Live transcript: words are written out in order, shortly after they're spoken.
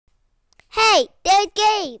Hey, there's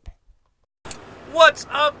Gabe. What's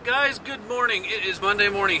up, guys? Good morning. It is Monday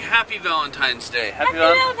morning. Happy Valentine's Day. Happy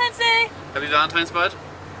Valentine's Day. Happy Valentine's, bud.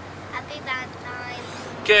 Happy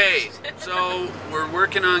Valentine's. Okay, so we're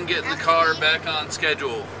working on getting the car back on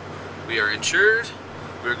schedule. We are insured.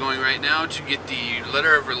 We're going right now to get the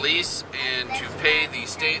letter of release and to pay the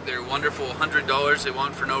state their wonderful $100 they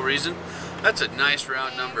want for no reason. That's a nice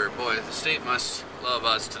round number. Boy, the state must love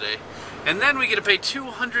us today. And then we get to pay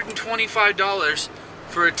 $225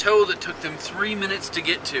 for a tow that took them 3 minutes to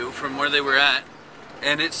get to from where they were at,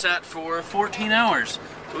 and it sat for 14 hours.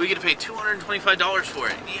 But we get to pay $225 for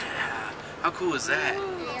it. Yeah, how cool is that?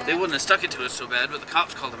 They wouldn't have stuck it to us so bad, but the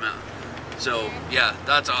cops called them out. So yeah,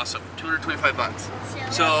 that's awesome. 225 bucks.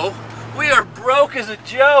 So we are broke as a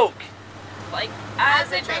joke. Like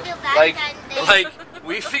as a joke. Like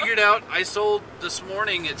we figured out. I sold this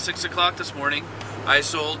morning at 6 o'clock this morning. I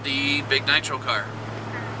sold the big nitro car.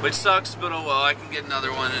 Which sucks, but oh well, I can get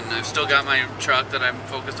another one, and I've still got my truck that I'm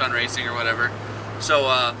focused on racing or whatever. So,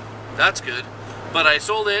 that's good. But I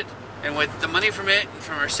sold it, and with the money from it, and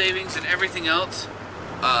from our savings and everything else,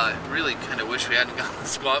 really kind of wish we hadn't gone to the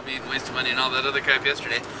squat meet and wasted money and all that other crap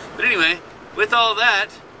yesterday. But anyway, with all that,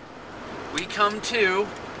 we come to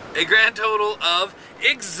a grand total of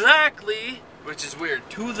exactly, which is weird,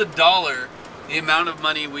 to the dollar, the amount of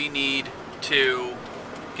money we need to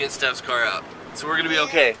get Steph's car out. So we're gonna be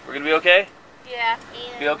okay. We're gonna be okay? Yeah.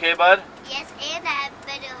 Be okay, bud? Yes, and I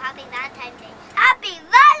better Happy Valentine's Day. Happy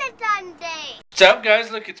Valentine's Day! What's up, guys?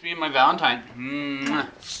 Look, it's me and my Valentine.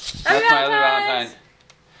 That's my other Valentine.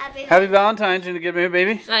 Happy Valentine's. You gonna give me a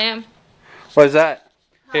baby? I am. What is that?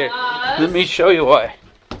 Here, let me show you why.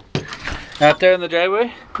 Out there in the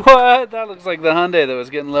driveway? What? That looks like the Hyundai that was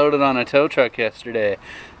getting loaded on a tow truck yesterday.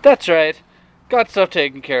 That's right. Got stuff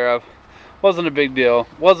taken care of. Wasn't a big deal.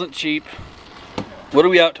 Wasn't cheap. What are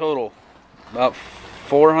we out total? About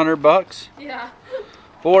 400 bucks? Yeah.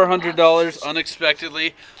 $400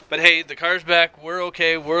 unexpectedly. But hey, the car's back. We're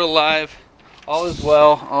okay. We're alive. All is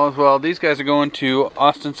well. All is well. These guys are going to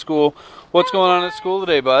Austin school. What's going on at school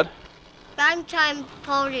today, bud? Valentine's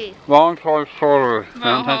party. Valentine's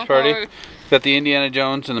party. Got the Indiana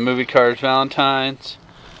Jones and the movie cars Valentine's.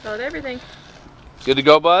 Got everything. Good to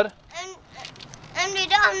go, bud? And we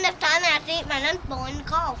don't have enough time. I have to eat my lunch bowl in the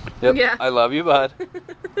car. Yep. Yeah. I love you, bud.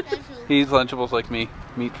 He eats Lunchables like me.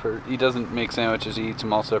 He doesn't make sandwiches. He eats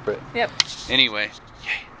them all separate. Yep. Anyway,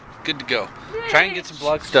 yay. Good to go. Yay. Try and get some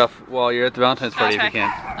vlog stuff while you're at the Valentine's party if you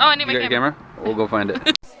can. Oh, I need my camera. You got your camera? We'll go find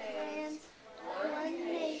it.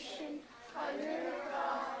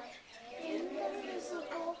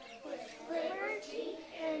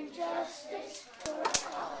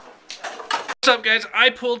 What's up, guys?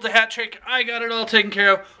 I pulled the hat trick. I got it all taken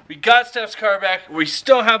care of. We got Steph's car back. We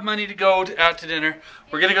still have money to go out to dinner.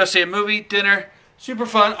 We're gonna go see a movie, dinner. Super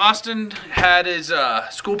fun. Austin had his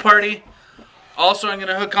school party. Also, I'm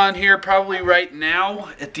gonna hook on here probably right now.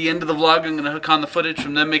 At the end of the vlog, I'm gonna hook on the footage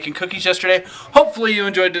from them making cookies yesterday. Hopefully you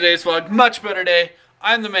enjoyed today's vlog. Much better day.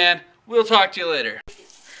 I'm the man. We'll talk to you later.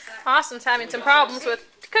 Austin's having some problems with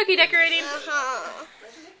cookie decorating.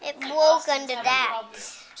 It broke under that.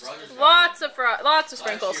 Lots of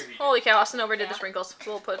sprinkles. Holy cow, Austin overdid the sprinkles.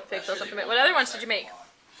 We'll fix those up in a minute. What other ones did you make?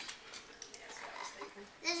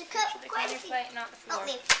 There's a cup.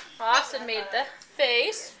 Austin made the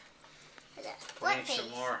face. What face? Some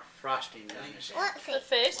more frosting down this. What The face?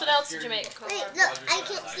 face. What else did you make? Wait, look, I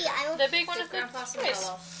can't see. I don't. The big one with the face.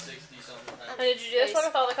 And did you do this one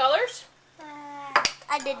with all the colors?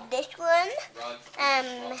 I did this one.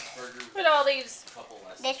 With all these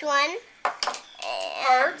This one.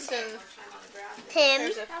 hearts and Him.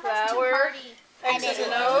 there's a flower. X's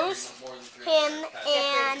and O's. Him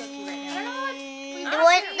and the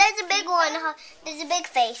one. There's a big one. There's a big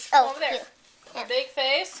face. Oh, Over there. here. A big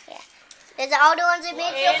face. There's all the ones I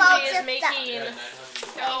made so far Angie is except that. making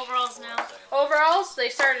overalls now. Overalls? They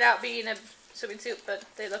started out being a swimming suit, but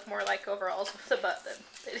they look more like overalls with a butt than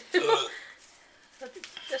they do.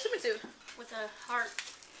 The swimming suit. With a heart.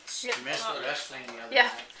 You missed the wrestling the other Yeah.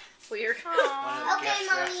 night. Weird. One of the Okay, guest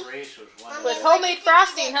Mommy. referees was one Mommy. of With the... homemade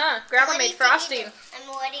frosting, huh? Grandma I'm ready made to frosting. eat it. I'm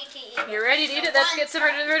ready to eat it. You're ready to eat it? Let's get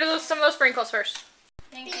rid of some of those sprinkles first.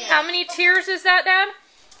 Thank you. How many tiers is that, Dad?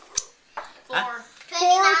 4.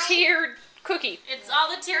 4-tiered cookie. It's all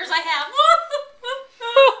the tears I have.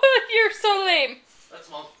 You're so lame. Let's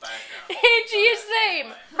move back down. Angie is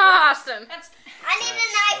lame. Huh, Austin? I need a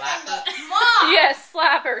knife in it. Mom! Yes,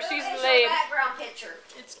 slap her. She's lame. background picture.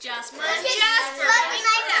 It's Jasper. Jasper.